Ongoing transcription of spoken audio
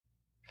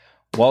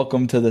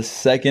Welcome to the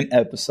second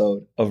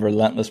episode of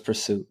Relentless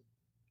Pursuit.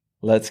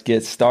 Let's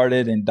get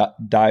started and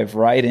dive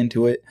right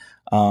into it.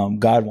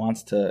 God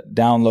wants to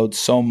download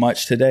so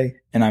much today,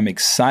 and I'm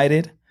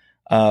excited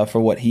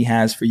for what He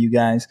has for you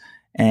guys.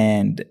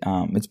 And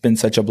it's been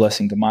such a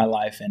blessing to my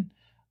life. And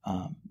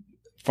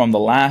from the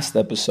last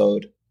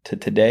episode to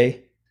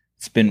today,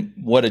 it's been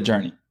what a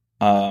journey.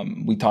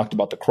 We talked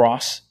about the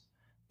cross,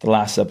 the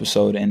last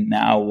episode, and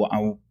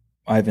now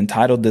I've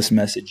entitled this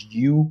message,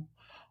 You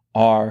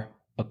Are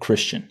a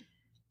Christian.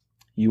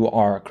 You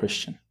are a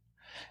Christian.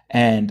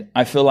 And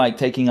I feel like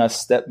taking us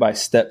step by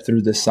step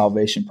through this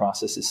salvation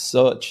process is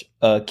such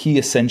a key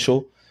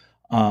essential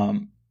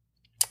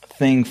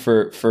thing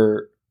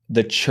for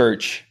the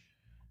church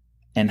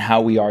and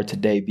how we are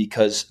today,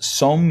 because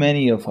so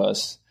many of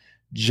us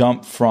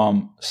jump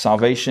from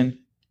salvation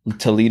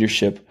to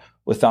leadership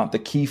without the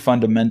key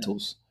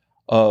fundamentals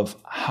of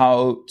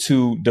how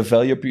to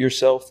develop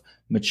yourself,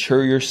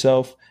 mature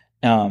yourself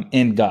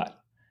in God.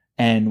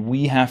 And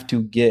we have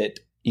to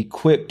get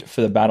equipped for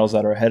the battles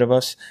that are ahead of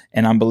us.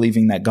 And I'm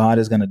believing that God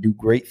is going to do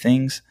great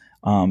things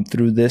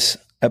through this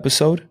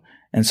episode.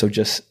 And so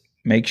just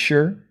make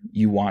sure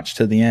you watch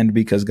to the end,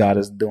 because God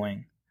is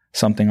doing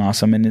something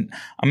awesome. And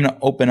I'm going to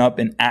open up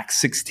in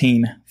Acts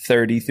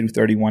 16:30 through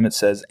 31. It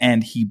says,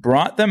 "And he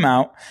brought them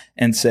out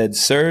and said,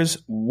 'Sirs,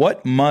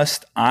 what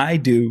must I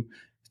do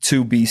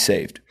to be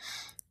saved?'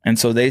 And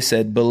so they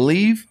said,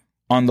 'Believe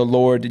on the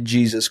Lord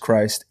Jesus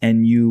Christ,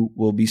 and you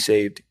will be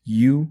saved,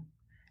 you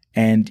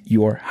and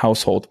your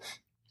household.'"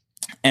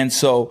 And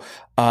so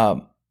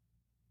I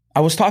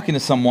was talking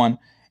to someone,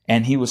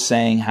 and he was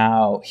saying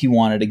how he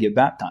wanted to get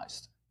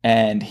baptized.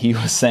 And he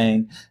was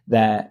saying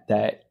that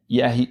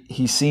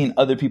he's seen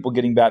other people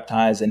getting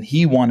baptized, and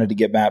he wanted to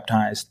get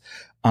baptized.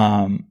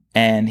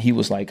 And he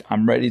was like,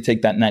 "I'm ready to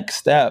take that next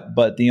step.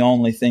 But the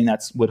only thing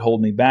that would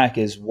hold me back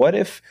is what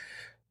if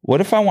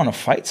I want to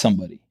fight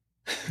somebody?"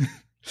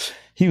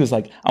 He was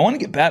like, "I want to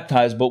get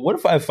baptized, but what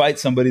if I fight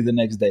somebody the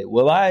next day?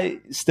 Will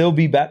I still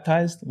be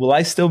baptized? Will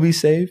I still be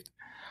saved?"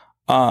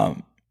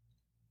 And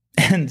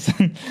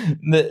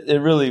it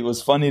really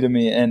was funny to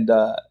me. And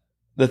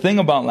the thing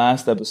about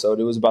last episode,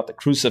 it was about the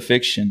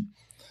crucifixion,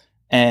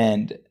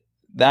 and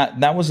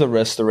that was a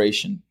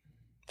restoration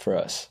for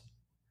us.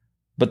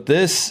 But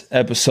this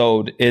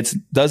episode, it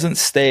doesn't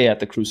stay at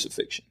the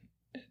crucifixion.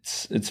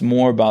 It's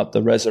more about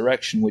the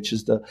resurrection, which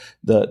is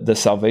the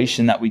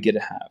salvation that we get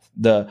to have,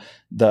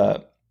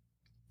 the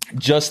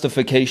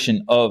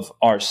justification of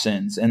our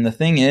sins. And the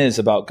thing is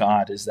about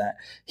God is that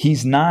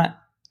He's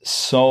not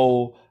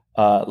so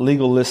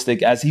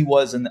legalistic as He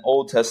was in the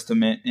Old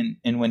Testament.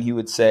 And when He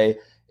would say,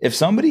 if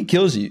somebody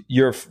kills you,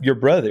 your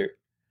brother,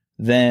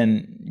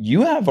 then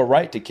you have a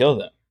right to kill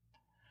them.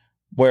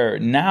 Where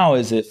now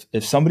is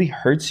if somebody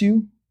hurts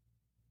you,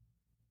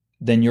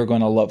 then you're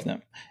going to love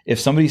them. If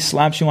somebody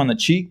slaps you on the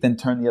cheek, then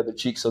turn the other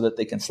cheek so that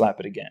they can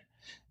slap it again.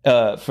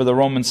 For the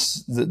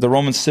Romans, the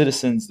Roman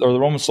citizens or the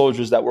Roman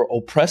soldiers that were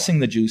oppressing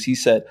the Jews, he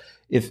said,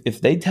 if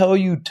they tell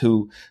you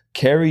to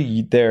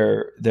carry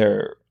their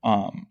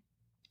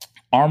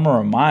armor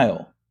a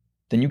mile,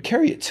 then you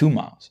carry it 2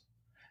 miles.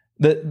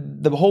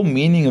 The whole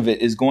meaning of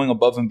it is going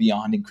above and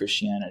beyond in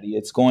Christianity.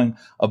 It's going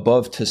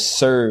above to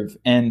serve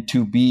and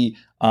to be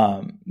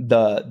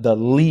the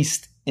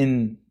least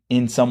in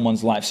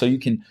someone's life, so you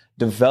can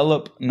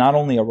develop not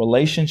only a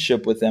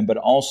relationship with them, but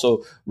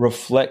also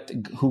reflect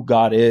who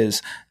God is.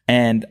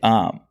 And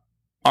our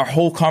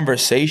whole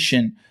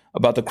conversation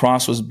about the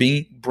cross was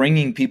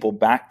bringing people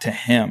back to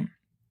Him.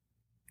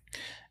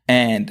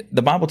 And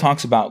the Bible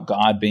talks about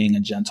God being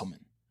a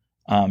gentleman,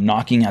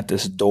 knocking at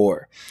this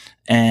door,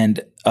 and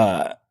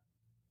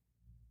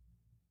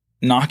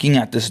knocking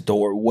at this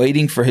door,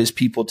 waiting for His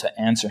people to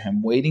answer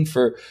Him, waiting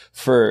for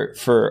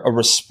a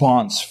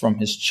response from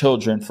His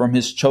children, from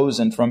His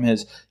chosen, from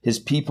His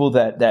people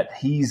that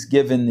He's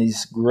given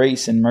this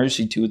grace and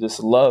mercy to, this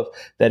love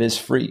that is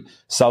free.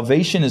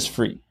 Salvation is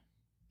free.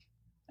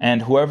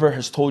 And whoever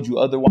has told you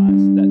otherwise,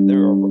 that there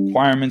are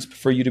requirements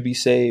for you to be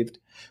saved,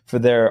 for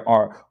there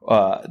are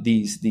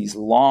these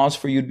laws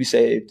for you to be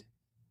saved,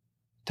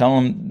 tell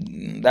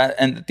them that,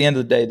 and at the end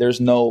of the day, there's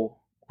no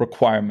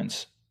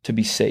requirements to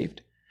be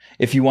saved.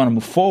 If you want to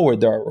move forward,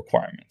 there are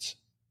requirements.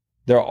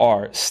 There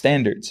are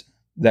standards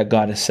that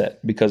God has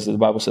set, because the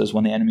Bible says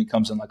when the enemy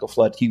comes in like a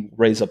flood, He will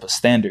raise up a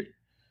standard.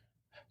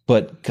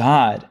 But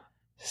God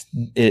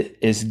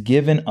is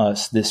given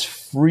us this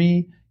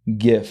free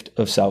gift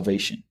of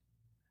salvation.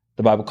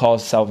 The Bible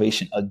calls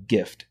salvation a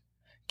gift.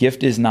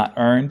 Gift is not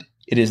earned.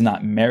 It is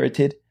not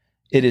merited.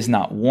 It is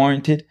not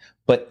warranted,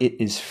 but it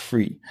is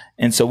free.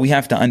 And so we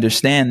have to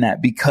understand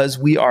that because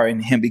we are in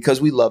Him, because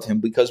we love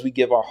Him, because we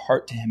give our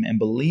heart to Him and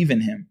believe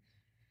in Him,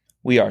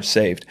 we are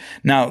saved.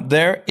 Now,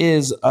 there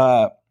is,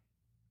 I'm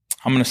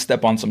going to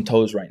step on some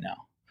toes right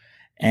now.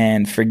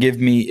 And forgive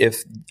me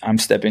if I'm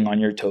stepping on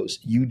your toes.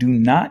 You do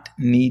not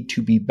need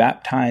to be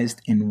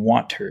baptized in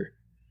water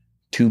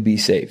to be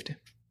saved.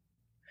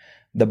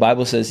 The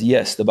Bible says,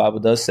 yes, the Bible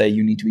does say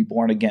you need to be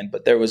born again.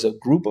 But there was a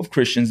group of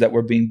Christians that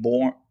were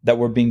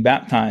being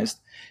baptized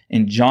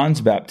in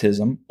John's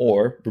baptism,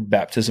 or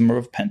baptism of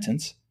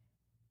repentance,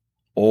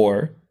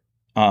 or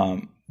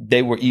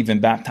they were even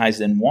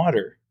baptized in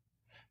water.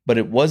 But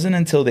it wasn't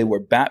until they were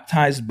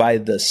baptized by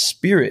the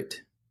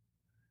Spirit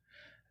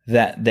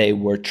that they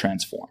were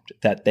transformed,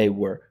 that they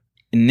were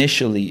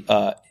initially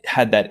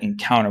had that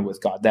encounter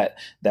with God,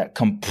 that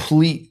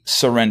complete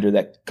surrender,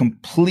 that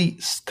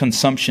complete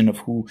consumption of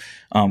who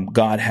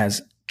God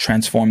has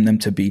transformed them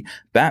to be.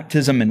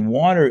 Baptism in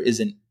water is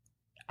an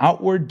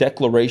outward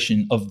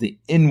declaration of the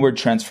inward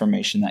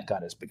transformation that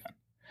God has begun.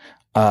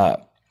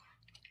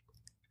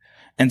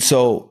 And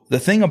so the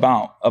thing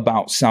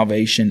about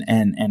salvation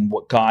and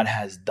what God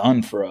has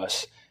done for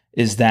us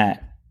is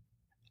that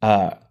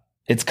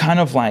it's kind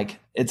of like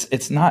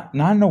it's not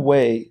in a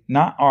way,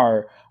 not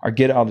our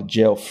get out of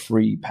jail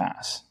free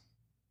pass,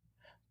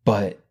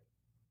 but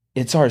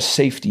it's our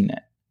safety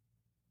net.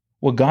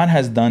 What God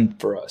has done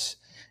for us,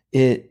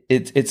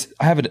 it's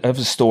I have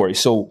a story.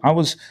 So I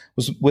was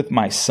with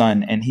my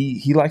son, and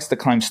he likes to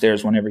climb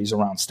stairs whenever he's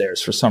around stairs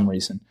for some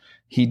reason.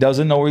 He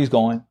doesn't know where he's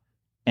going.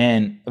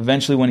 And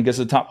eventually when he gets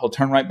to the top, he'll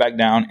turn right back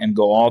down and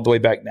go all the way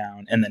back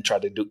down and then try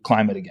to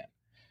climb it again.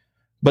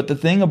 But the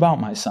thing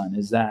about my son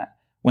is that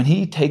when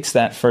he takes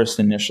that first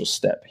initial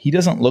step, he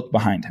doesn't look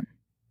behind him.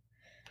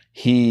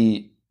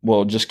 He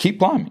will just keep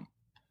climbing.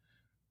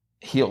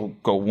 He'll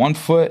go one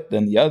foot,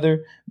 then the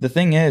other. The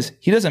thing is,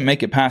 he doesn't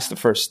make it past the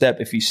first step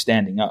if he's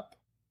standing up.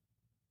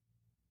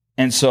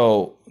 And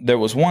so there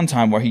was one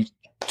time where he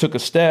took a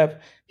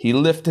step, he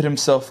lifted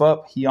himself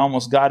up, he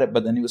almost got it,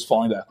 but then he was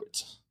falling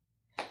backwards.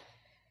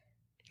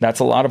 That's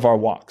a lot of our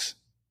walks,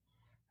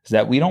 is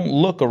that we don't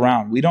look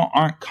around. We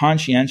aren't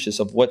conscientious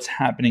of what's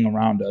happening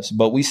around us,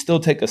 but we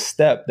still take a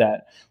step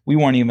that we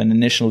weren't even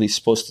initially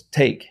supposed to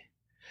take.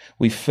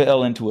 We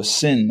fell into a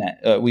sin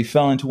that we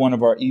fell into one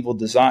of our evil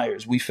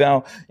desires. We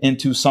fell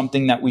into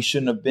something that we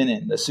shouldn't have been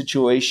in, a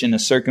situation, a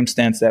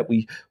circumstance that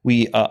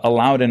we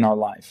allowed in our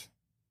life.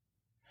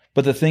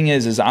 But the thing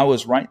is I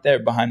was right there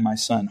behind my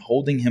son,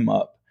 holding him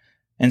up.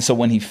 And so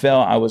when he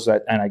fell, I was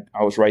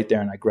right there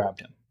and I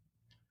grabbed him.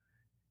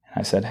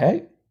 I said,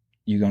 hey,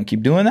 you're going to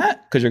keep doing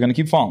that because you're going to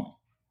keep falling.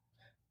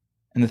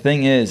 And the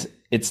thing is,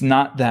 it's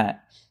not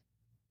that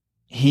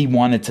he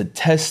wanted to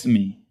test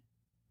me,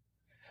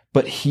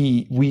 but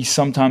we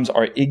sometimes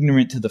are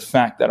ignorant to the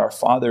fact that our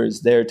Father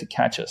is there to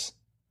catch us.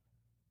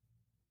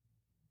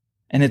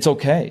 And it's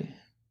okay.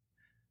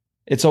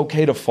 It's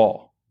okay to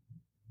fall.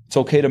 It's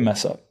okay to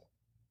mess up.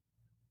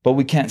 But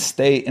we can't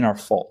stay in our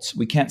faults.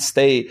 We can't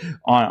stay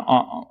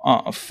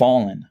on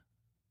fallen.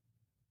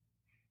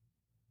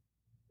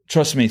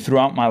 Trust me,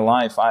 throughout my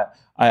life,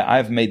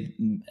 I've made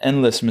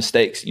endless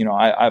mistakes. You know,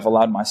 I've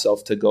allowed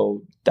myself to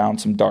go down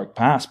some dark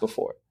paths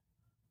before.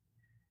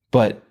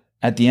 But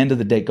at the end of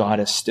the day, God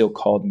has still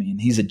called me.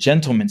 And he's a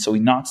gentleman, so he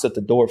knocks at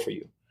the door for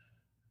you.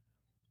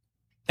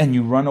 And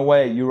you run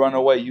away, you run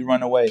away, you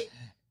run away.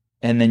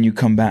 And then you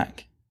come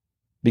back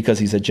because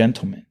he's a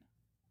gentleman.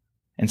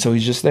 And so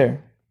he's just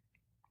there.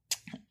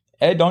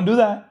 Hey, don't do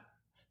that.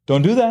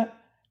 Don't do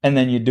that. And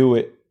then you do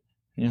it.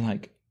 And you're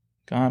like,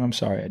 God, I'm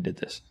sorry I did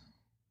this.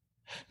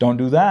 Don't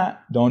do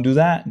that. Don't do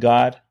that.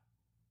 God,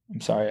 I'm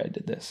sorry I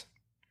did this.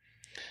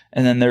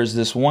 And then there's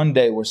this one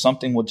day where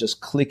something will just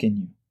click in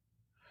you,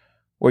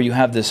 where you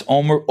have this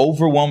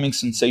overwhelming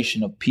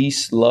sensation of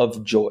peace,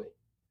 love, joy.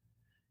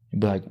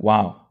 You'd be like,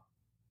 wow,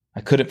 I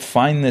couldn't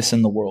find this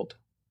in the world,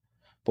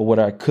 but what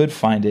I could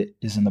find it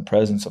is in the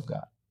presence of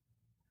God.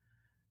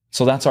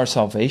 So that's our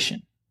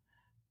salvation.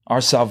 Our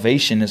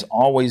salvation is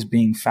always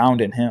being found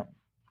in him.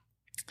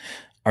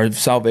 Our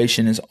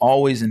salvation is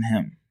always in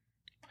him.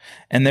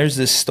 And there's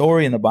this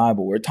story in the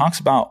Bible where it talks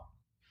about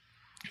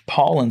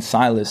Paul and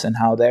Silas and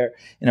how they're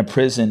in a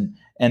prison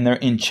and they're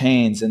in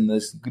chains, and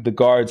the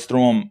guards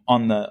throw them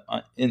on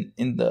in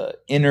the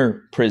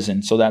inner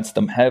prison. So that's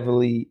the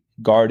heavily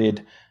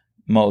guarded,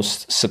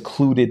 most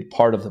secluded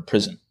part of the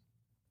prison.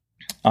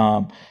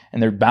 And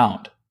they're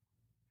bound.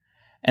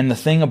 And the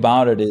thing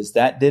about it is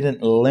that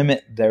didn't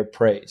limit their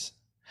praise.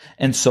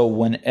 And so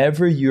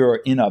whenever you're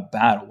in a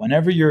battle,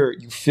 whenever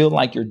you feel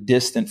like you're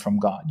distant from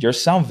God, your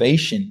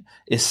salvation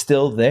is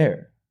still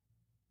there.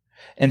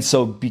 And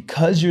so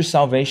because your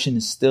salvation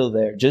is still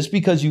there, just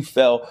because you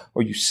fell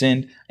or you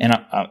sinned, and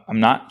I'm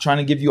not trying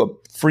to give you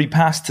a free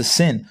pass to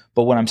sin,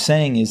 but what I'm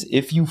saying is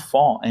if you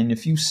fall and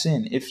if you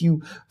sin, if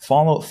you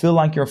feel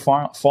like you're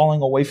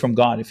falling away from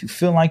God, if you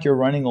feel like you're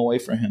running away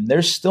from him,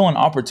 there's still an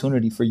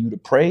opportunity for you to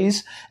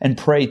praise and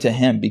pray to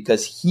him,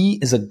 because he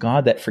is a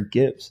God that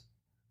forgives.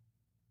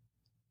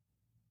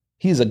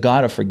 He is a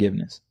God of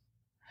forgiveness.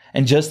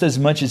 And just as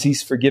much as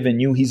he's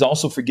forgiven you, he's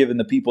also forgiven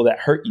the people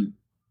that hurt you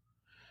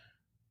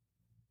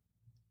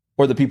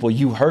or the people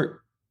you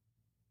hurt.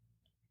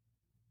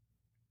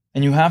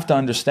 And you have to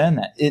understand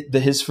that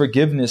his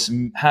forgiveness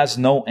has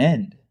no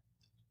end.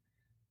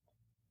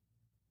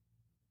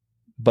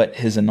 But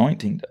his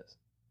anointing does.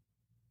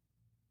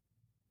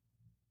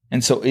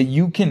 And so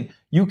you can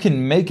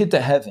make it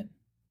to heaven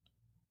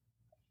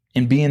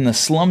and be in the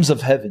slums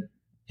of heaven,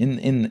 in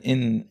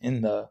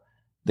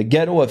the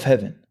ghetto of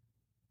heaven,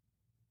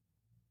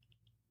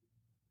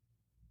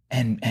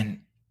 and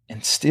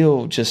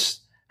still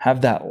just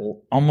have that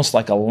almost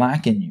like a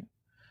lack in you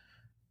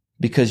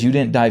because you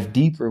didn't dive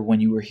deeper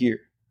when you were here,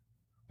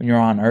 when you're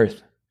on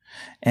earth.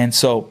 And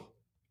so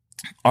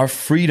our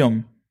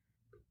freedom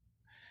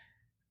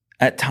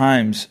at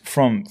times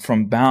from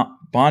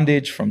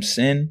bondage, from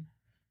sin,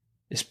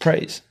 is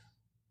praise.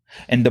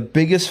 And the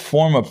biggest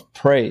form of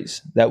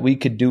praise that we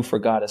could do for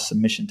God is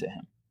submission to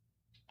him.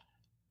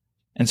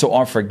 And so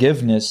our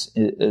forgiveness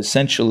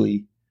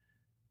essentially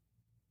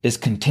is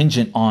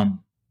contingent on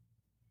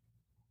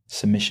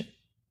submission.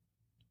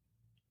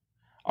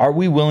 Are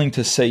we willing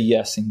to say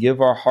yes and give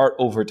our heart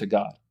over to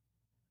God?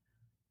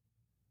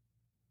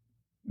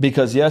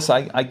 Because yes,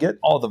 I get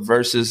all the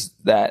verses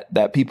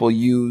that people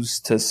use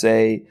to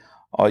say,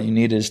 all you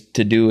need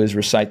to do is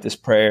recite this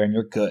prayer and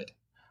you're good.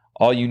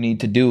 All you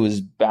need to do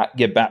is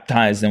get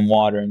baptized in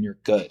water and you're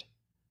good.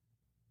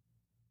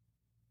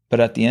 But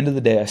at the end of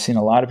the day, I've seen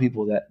a lot of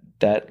people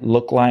that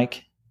look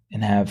like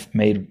and have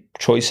made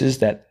choices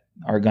that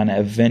are going to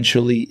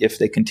eventually, if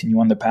they continue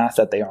on the path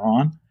that they are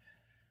on,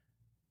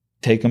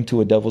 take them to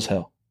a devil's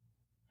hell.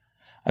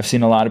 I've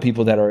seen a lot of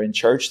people that are in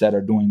church that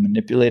are doing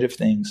manipulative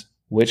things,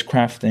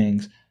 witchcraft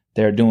things.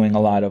 They're doing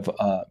a lot of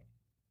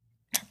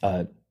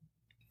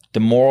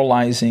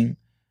demoralizing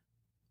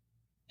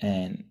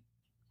and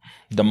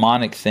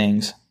demonic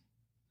things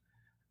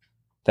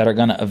that are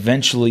going to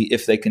eventually,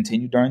 if they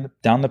continue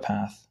down the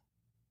path,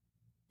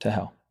 to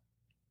hell.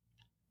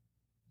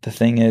 The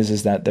thing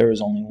is that there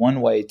is only one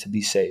way to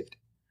be saved,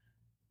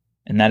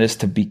 and that is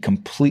to be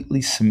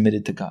completely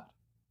submitted to God.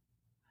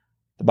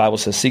 The Bible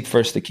says, seek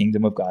first the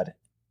kingdom of God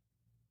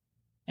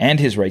and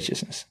his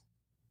righteousness,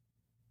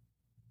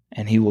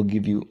 and he'll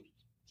give you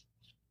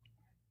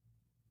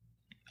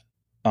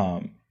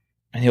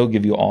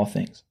all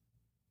things.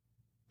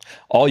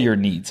 All your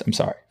needs,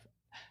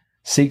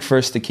 Seek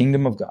first the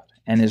kingdom of God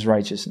and his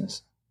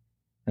righteousness,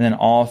 and then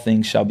all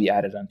things shall be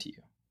added unto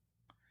you.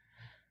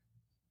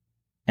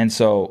 And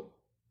so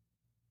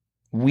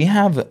we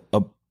have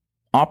an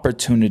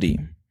opportunity,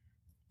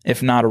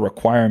 if not a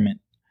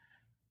requirement,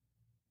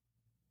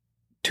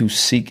 to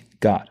seek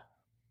God.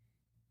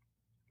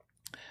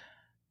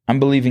 I'm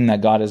believing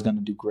that God is going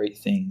to do great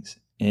things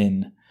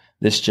in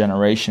this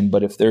generation,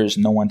 but if there is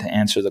no one to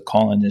answer the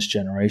call in this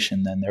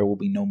generation, then there will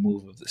be no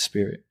move of the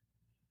Spirit.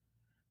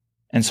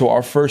 And so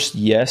our first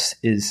yes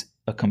is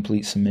a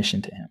complete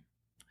submission to him.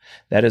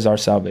 That is our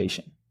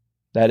salvation.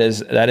 That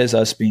is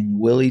us being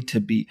willing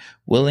to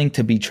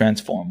be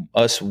transformed,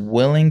 us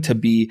willing to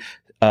be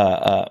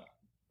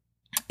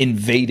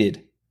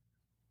invaded.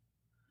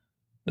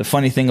 The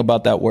funny thing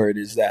about that word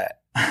is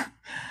that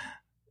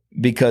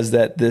because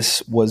that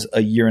this was a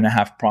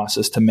 1.5-year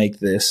process to make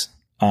this,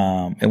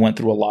 it went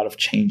through a lot of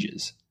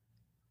changes.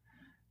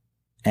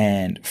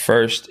 And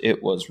first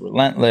it was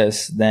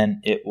Relentless, then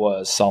it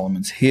was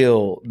Solomon's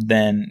Hill,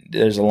 then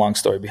there's a long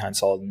story behind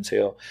Solomon's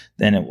Hill,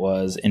 then it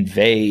was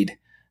Invade,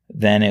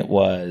 then it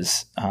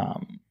was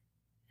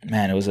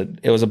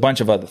it was a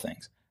bunch of other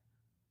things.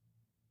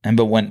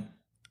 But when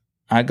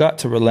I got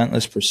to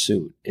Relentless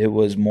Pursuit, it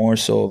was more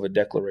so of a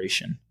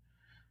declaration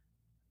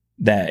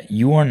that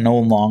you are no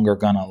longer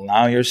going to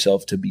allow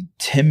yourself to be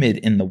timid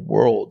in the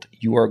world.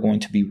 You are going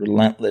to be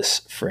relentless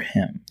for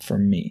him, for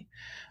me,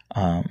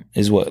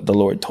 is what the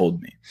Lord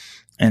told me.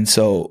 And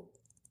so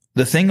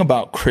the thing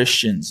about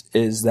Christians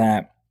is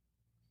that,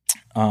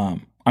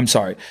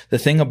 the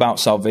thing about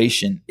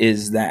salvation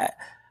is that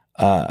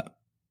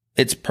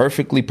it's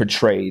perfectly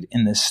portrayed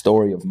in this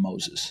story of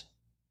Moses.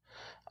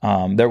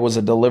 There was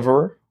a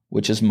deliverer,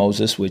 which is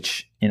Moses,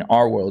 which in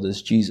our world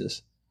is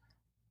Jesus.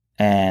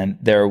 And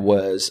there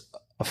was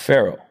a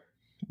Pharaoh,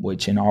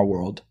 which in our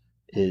world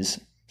is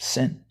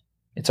sin.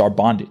 It's our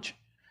bondage.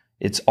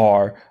 It's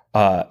our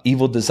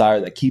evil desire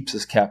that keeps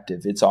us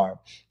captive. It's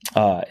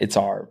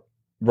our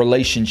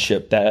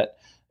relationship that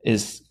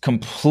is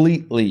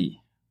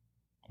completely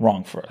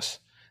wrong for us.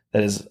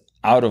 That is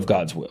out of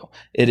God's will.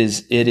 It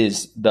is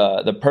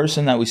the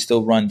person that we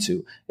still run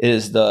to. It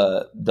is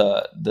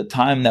the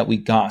time that we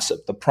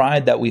gossip, the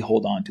pride that we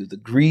hold on to, the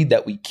greed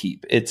that we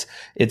keep. It's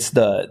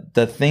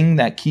the thing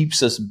that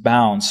keeps us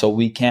bound so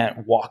we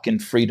can't walk in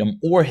freedom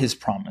or his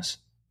promise.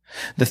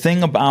 The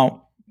thing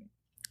about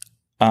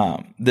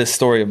this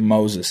story of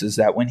Moses is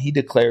that when he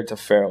declared to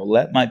Pharaoh,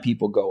 let my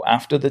people go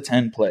after the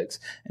 10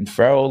 plagues, and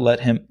Pharaoh let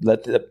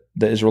the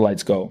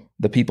Israelites go,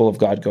 the people of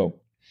God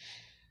go,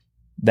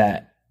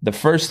 that the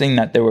first thing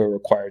that they were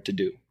required to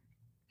do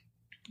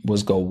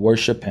was go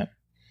worship him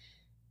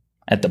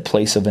at the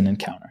place of an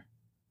encounter.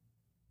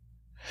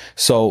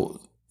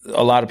 So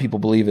a lot of people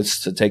believe it's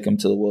to take them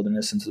to the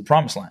wilderness and to the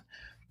promised land.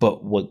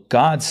 But what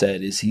God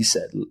said is he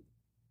said,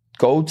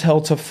 go tell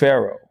to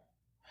Pharaoh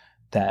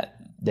that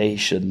they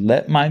should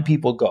let my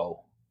people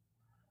go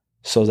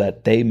so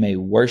that they may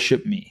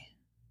worship me.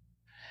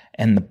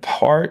 And the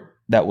part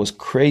that was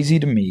crazy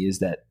to me is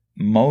that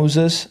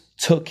Moses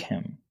took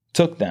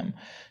them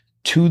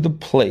to the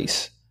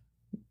place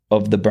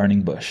of the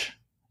burning bush,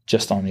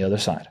 just on the other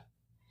side.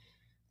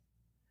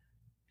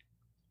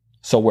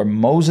 So where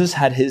Moses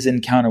had his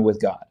encounter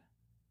with God,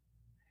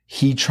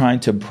 he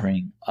tried to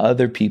bring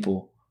other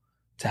people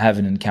to have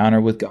an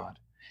encounter with God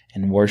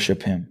and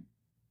worship him.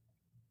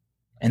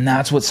 And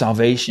that's what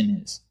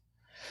salvation is.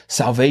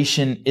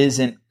 Salvation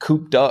isn't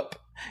cooped up.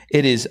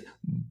 It is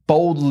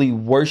boldly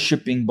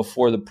worshiping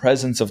before the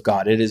presence of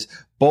God. It is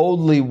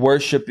boldly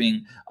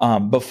worshiping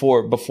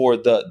before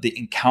the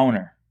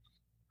encounter.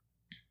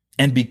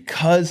 And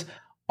because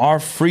our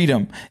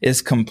freedom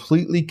is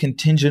completely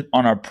contingent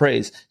on our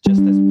praise,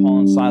 just as Paul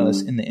and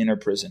Silas in the inner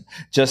prison,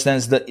 just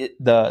as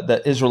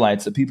the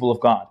Israelites, the people of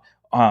God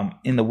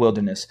in the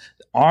wilderness,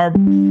 our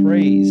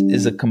praise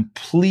is a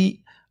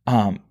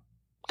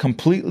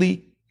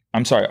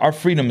our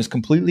freedom is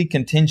completely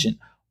contingent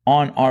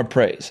on our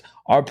praise.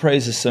 Our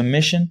praise is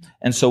submission.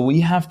 And so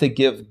we have to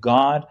give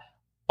God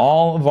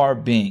all of our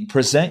being.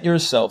 Present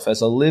yourself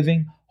as a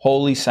living,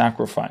 holy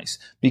sacrifice,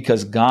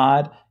 because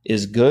God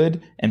is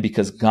good, and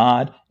because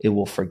God, it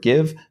will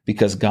forgive,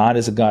 because God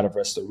is a God of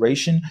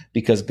restoration,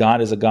 because God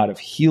is a God of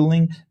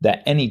healing,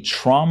 that any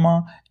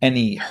trauma,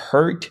 any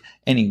hurt,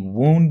 any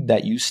wound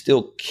that you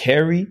still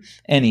carry,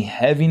 any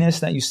heaviness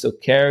that you still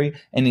carry,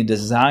 any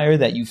desire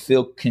that you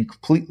feel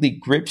completely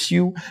grips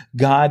you,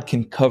 God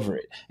can cover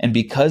it. And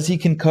because he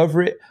can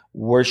cover it,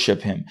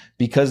 worship him.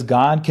 Because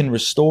God can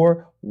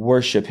restore,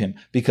 worship him.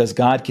 Because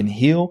God can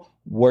heal,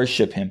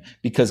 worship him.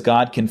 Because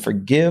God can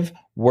forgive,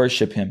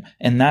 worship him.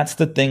 And that's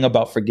the thing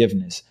about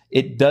forgiveness.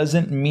 It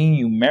doesn't mean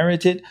you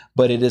merit it,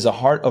 but it is a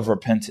heart of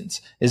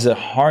repentance. It is a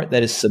heart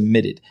that is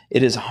submitted.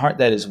 It is a heart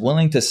that is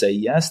willing to say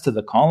yes to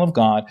the call of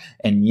God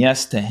and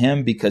yes to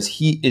him because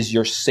he is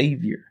your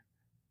savior.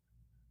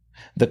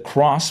 The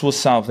cross was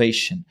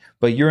salvation,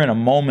 but you're in a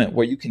moment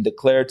where you can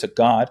declare to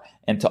God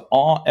and to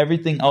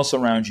everything else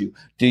around you,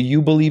 do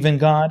you believe in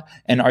God?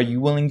 And are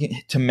you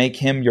willing to make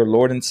him your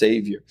Lord and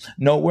Savior?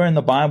 Nowhere in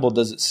the Bible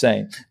does it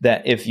say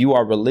that if you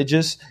are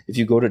religious, if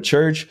you go to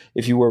church,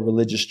 if you wear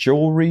religious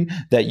jewelry,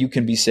 that you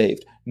can be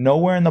saved.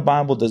 Nowhere in the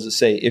Bible does it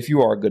say if you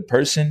are a good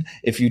person,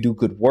 if you do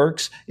good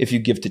works, if you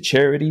give to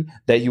charity,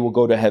 that you will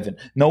go to heaven.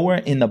 Nowhere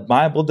in the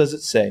Bible does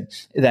it say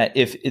that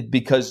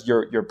because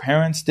your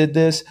parents did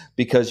this,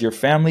 because your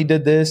family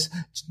did this,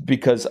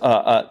 because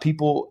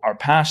people are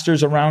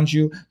pastors around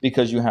you,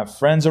 because you have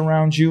friends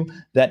around you,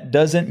 that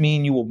doesn't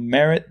mean you will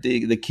merit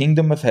the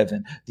kingdom of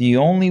heaven. The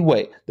only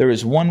way, there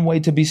is one way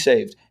to be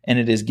saved, and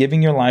it is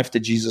giving your life to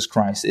Jesus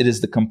Christ. It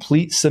is the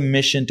complete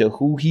submission to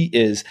who he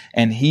is,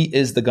 and he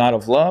is the God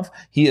of love.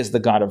 He is the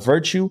God of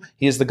virtue.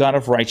 He is the God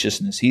of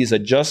righteousness. He is a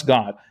just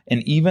God.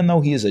 And even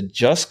though he is a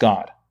just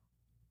God,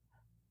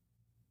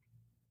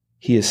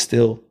 he is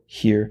still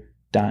here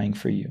dying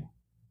for you.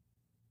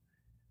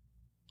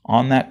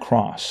 On that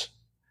cross,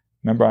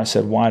 remember I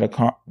said, why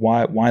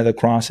the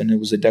cross? And it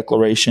was a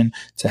declaration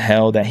to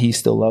hell that he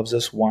still loves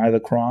us. Why the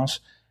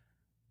cross?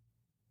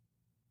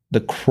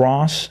 The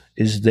cross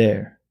is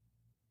there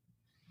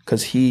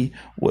because he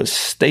was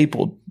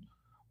stapled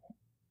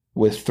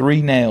with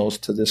 3 nails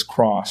to this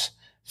cross,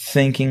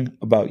 thinking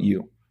about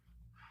you.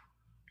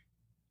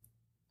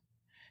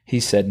 He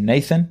said,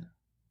 Nathan,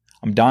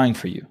 I'm dying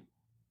for you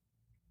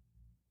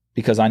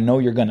because I know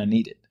you're going to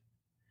need it.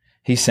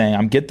 He's saying,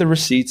 I'm get the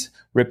receipts,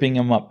 ripping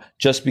them up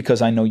just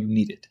because I know you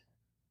need it.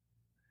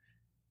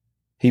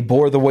 He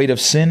bore the weight of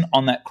sin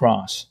on that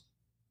cross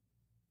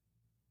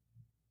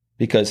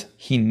because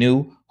he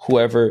knew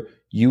whoever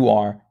you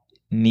are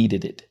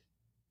needed it.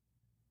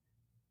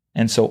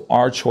 And so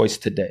our choice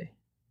today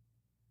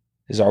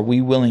is, are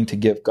we willing to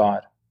give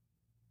God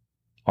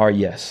our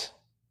yes?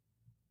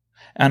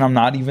 And I'm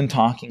not even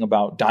talking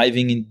about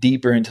diving in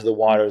deeper into the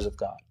waters of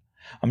God.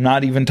 I'm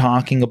not even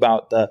talking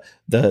about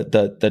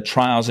the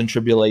trials and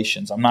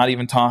tribulations. I'm not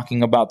even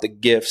talking about the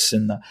gifts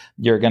and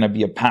you're going to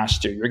be a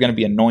pastor, you're going to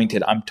be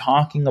anointed. I'm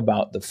talking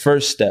about the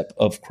first step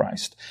of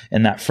Christ.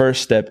 And that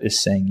first step is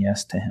saying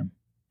yes to him.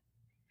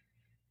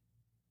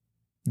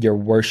 Your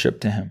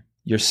worship to him,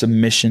 your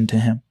submission to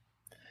him.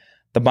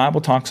 The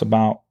Bible talks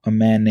about a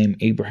man named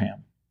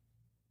Abraham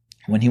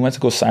when he went to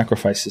go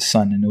sacrifice his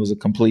son, and it was a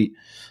complete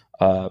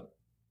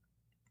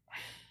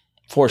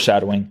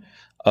foreshadowing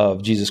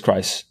of Jesus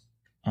Christ.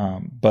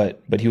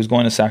 But he was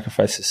going to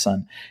sacrifice his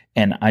son.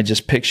 And I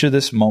just picture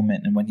this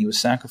moment. And when he was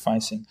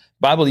sacrificing,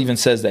 the Bible even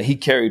says that he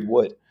carried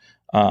wood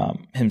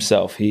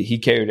himself. He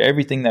carried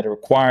everything that it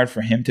required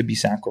for him to be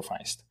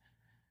sacrificed.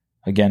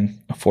 Again,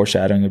 a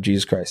foreshadowing of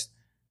Jesus Christ.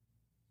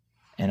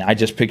 And I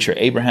just picture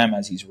Abraham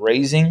as he's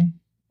raising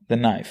the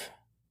knife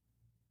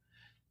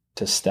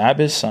to stab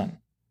his son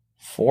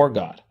for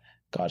God.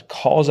 God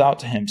calls out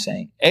to him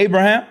saying,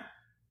 Abraham,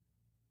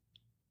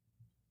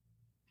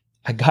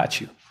 I got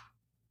you.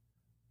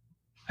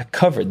 I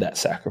covered that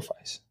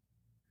sacrifice.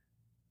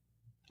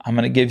 I'm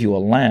going to give you a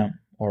lamb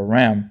or a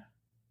ram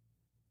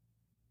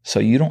so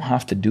you don't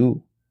have to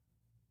do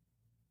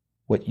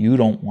what you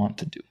don't want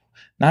to do.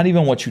 Not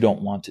even what you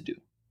don't want to do.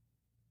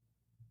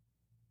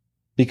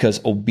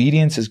 Because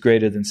obedience is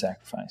greater than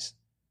sacrifice.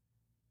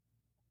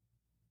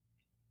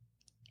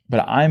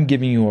 But I'm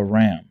giving you a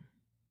ram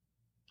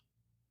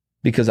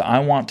because I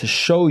want to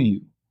show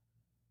you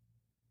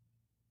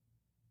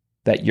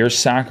that your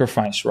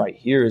sacrifice right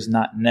here is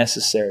not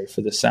necessary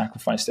for the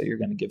sacrifice that you're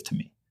going to give to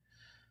me.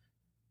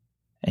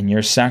 And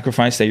your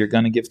sacrifice that you're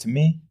going to give to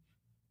me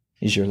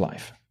is your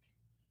life.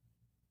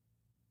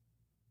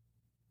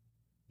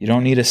 You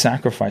don't need to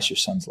sacrifice your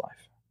son's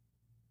life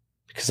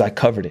because I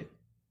covered it.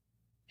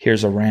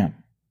 Here's a ram.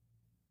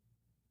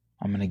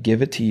 I'm going to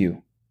give it to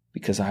you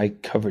because I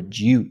covered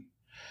you.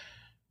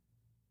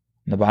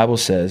 And the Bible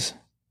says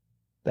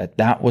that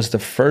that was the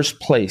first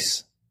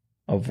place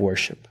of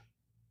worship.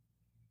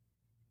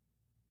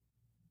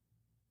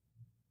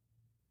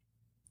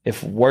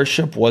 If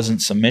worship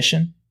wasn't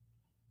submission,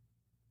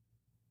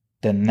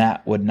 then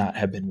that would not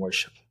have been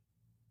worship.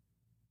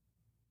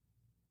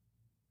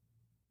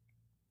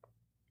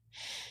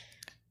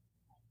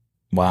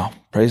 Wow.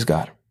 Praise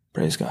God.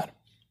 Praise God.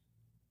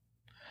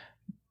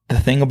 The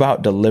thing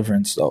about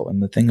deliverance, though,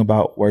 and the thing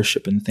about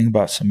worship and the thing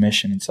about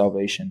submission and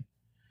salvation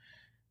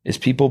is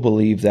people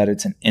believe that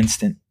it's an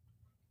instant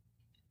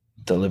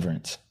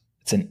deliverance.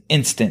 It's an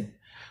instant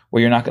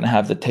where you're not going to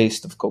have the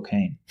taste of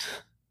cocaine.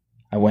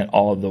 I went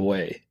all the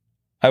way.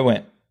 I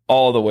went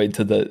all the way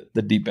to the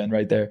deep end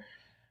right there.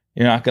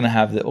 You're not going to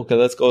have you're not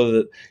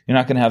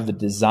going to have the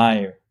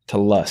desire to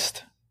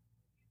lust.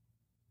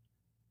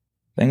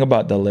 The thing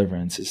about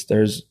deliverance is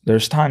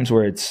there's times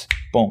where it's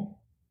boom,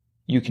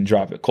 you can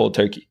drop it cold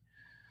turkey.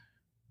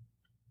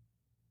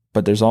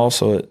 But there's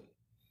also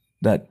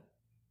that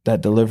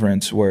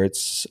deliverance where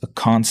it's a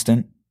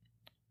constant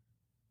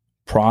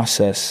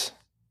process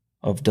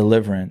of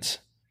deliverance.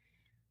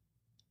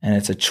 And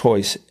it's a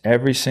choice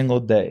every single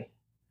day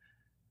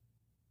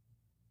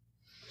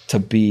to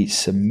be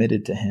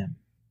submitted to him.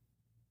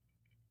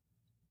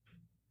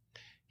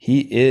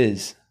 He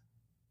is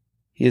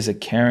a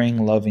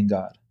caring, loving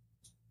God.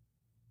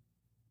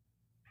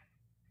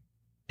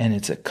 And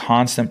it's a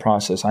constant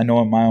process. I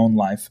know in my own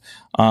life,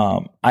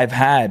 I've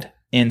had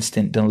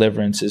instant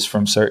deliverances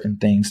from certain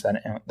things that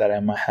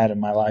I had in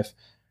my life.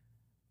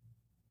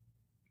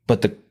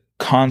 But the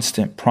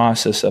constant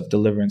process of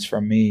deliverance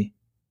for me,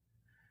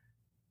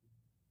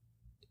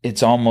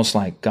 it's almost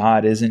like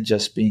God isn't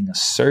just being a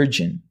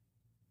surgeon,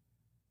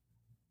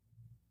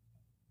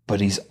 but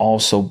he's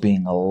also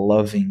being a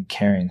loving,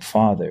 caring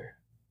father.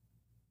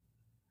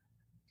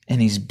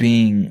 And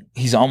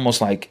he's almost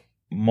like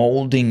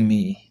molding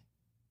me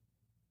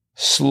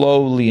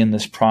slowly in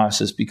this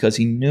process because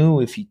he knew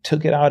if he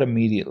took it out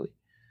immediately,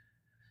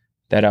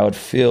 that I would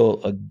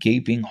feel a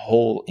gaping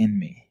hole in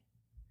me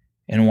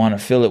and want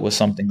to fill it with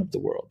something of the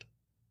world.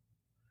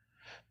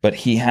 But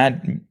he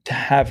had to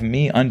have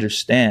me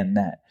understand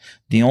that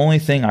the only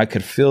thing I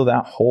could fill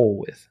that hole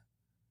with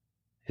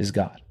is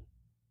God.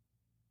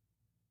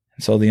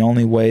 And so the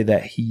only way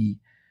that he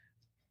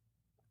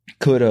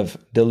could have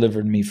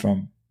delivered me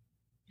from,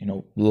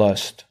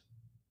 lust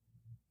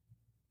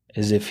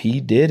is if he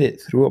did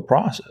it through a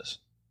process.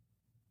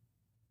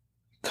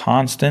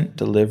 Constant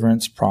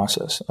deliverance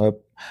process.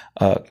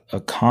 A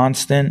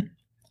constant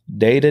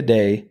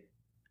day-to-day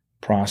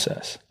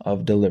process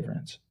of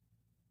deliverance.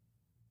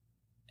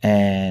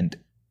 And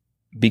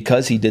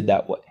because he did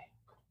that way,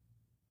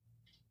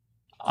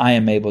 I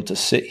am able to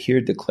sit here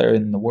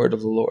declaring the word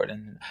of the Lord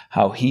and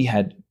how he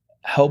had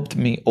helped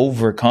me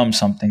overcome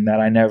something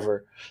that I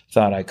never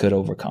thought I could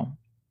overcome.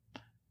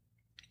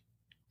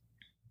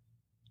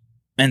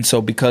 And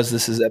so because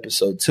this is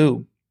episode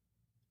 2,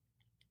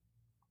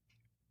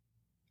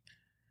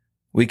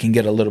 we can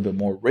get a little bit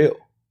more real.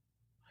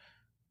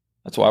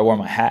 That's why I wore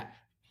my hat.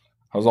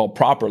 I was all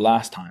proper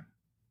last time.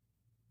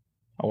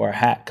 I wear a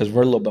hat because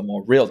we're a little bit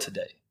more real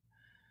today.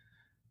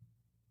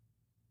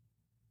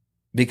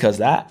 Because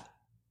that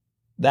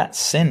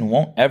sin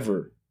won't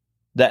ever,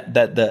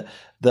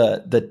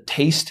 the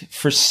taste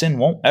for sin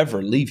won't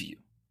ever leave you.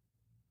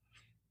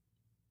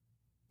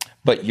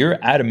 But you're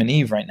Adam and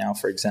Eve right now,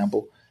 for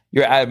example.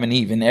 You're Adam and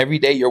Eve, and every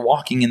day you're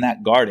walking in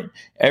that garden.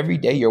 Every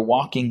day you're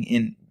walking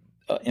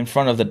in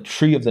front of the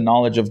tree of the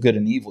knowledge of good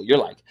and evil. You're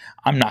like,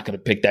 I'm not going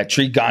to pick that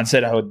tree. God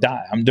said I would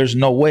die. There's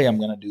no way I'm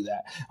going to do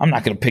that. I'm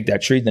not going to pick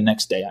that tree the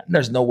next day.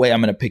 There's no way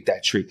I'm going to pick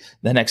that tree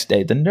the next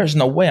day. Then there's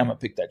no way I'm going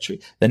to pick that tree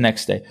the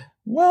next day.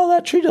 Well,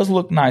 that tree does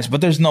look nice,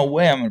 but there's no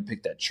way I'm going to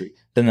pick that tree.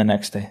 Then the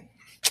next day.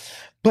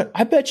 But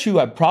I bet you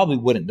I probably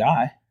wouldn't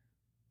die.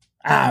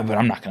 But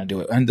I'm not going to do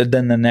it. And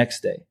then the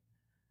next day,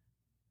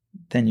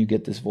 then you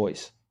get this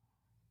voice.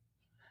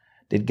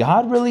 Did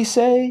God really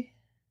say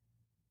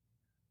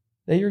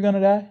that you're going to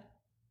die?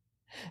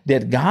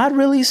 Did God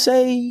really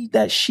say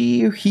that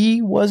he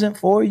wasn't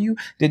for you?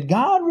 Did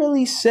God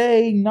really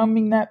say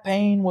numbing that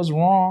pain was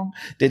wrong?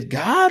 Did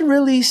God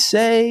really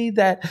say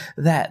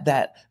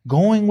that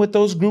going with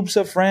those groups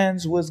of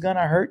friends was going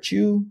to hurt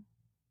you?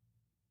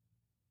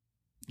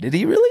 Did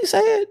he really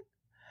say it?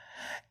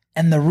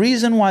 And the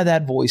reason why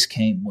that voice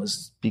came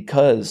was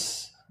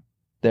because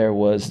there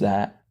was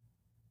that.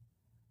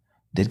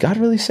 Did God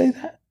really say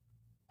that?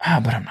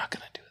 But I'm not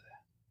going to do that.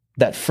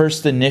 That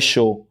first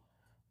initial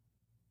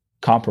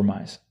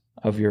compromise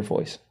of your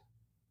voice.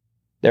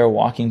 They're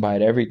walking by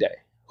it every day.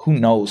 Who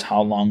knows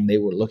how long they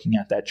were looking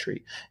at that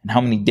tree and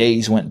how many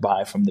days went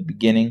by from the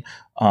beginning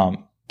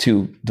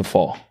to the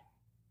fall.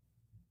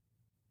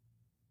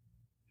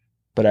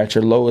 But at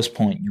your lowest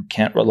point, you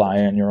can't rely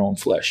on your own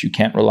flesh. You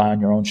can't rely on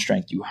your own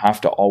strength. You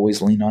have to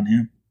always lean on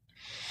him.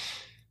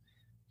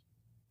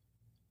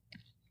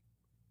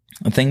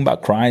 The thing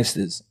about Christ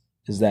is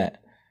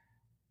that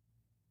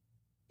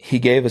he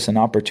gave us an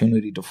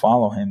opportunity to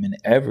follow him in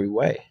every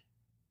way.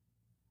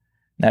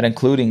 That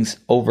including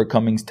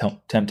overcoming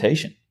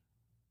temptation.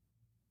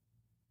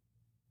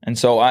 And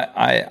so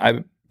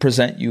I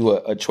present you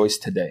a choice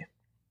today.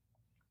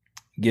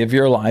 Give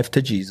your life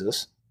to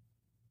Jesus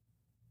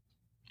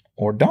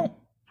or don't.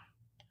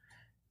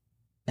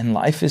 And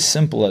life is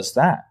simple as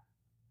that.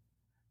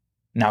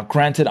 Now,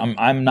 granted,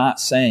 I'm not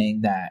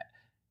saying that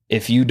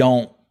if you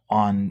don't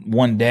on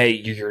one day,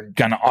 you're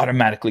going to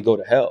automatically go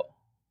to hell.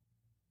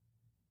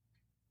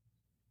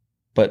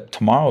 But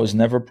tomorrow is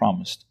never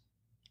promised.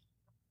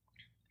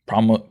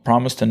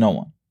 Promised to no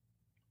one.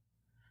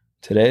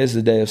 Today is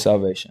the day of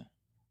salvation.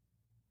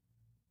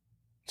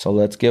 So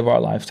let's give our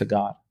life to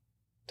God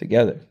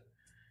together.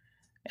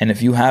 And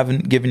if you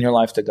haven't given your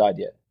life to God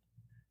yet,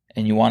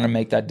 and you want to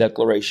make that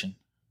declaration,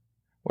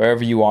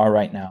 wherever you are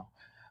right now,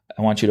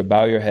 I want you to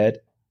bow your head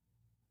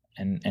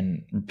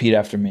and repeat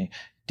after me.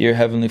 Dear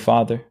Heavenly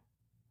Father,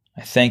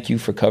 I thank you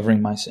for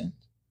covering my sins.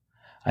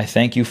 I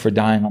thank you for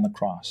dying on the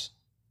cross.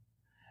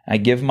 I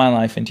give my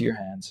life into your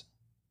hands.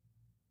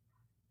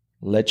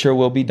 Let your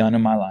will be done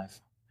in my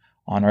life,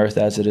 on earth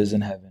as it is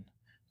in heaven.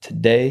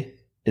 Today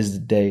is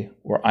the day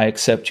where I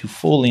accept you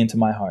fully into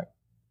my heart.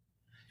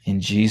 In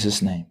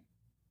Jesus' name,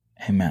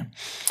 amen.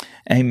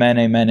 Amen,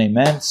 amen,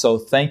 amen. So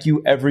thank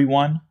you,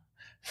 everyone,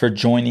 for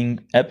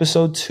joining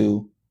episode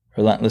 2,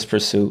 Relentless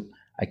Pursuit.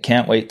 I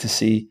can't wait to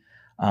see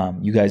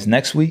you guys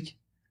next week.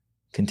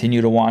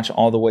 Continue to watch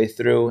all the way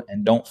through.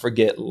 And don't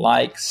forget,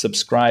 like,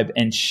 subscribe,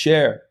 and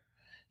share.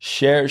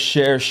 Share.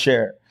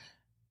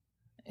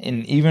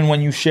 And even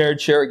when you share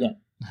again.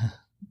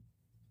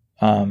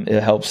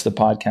 It helps the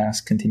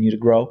podcast continue to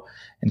grow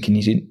and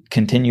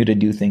continue to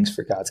do things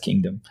for God's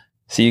kingdom.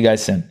 See you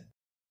guys soon.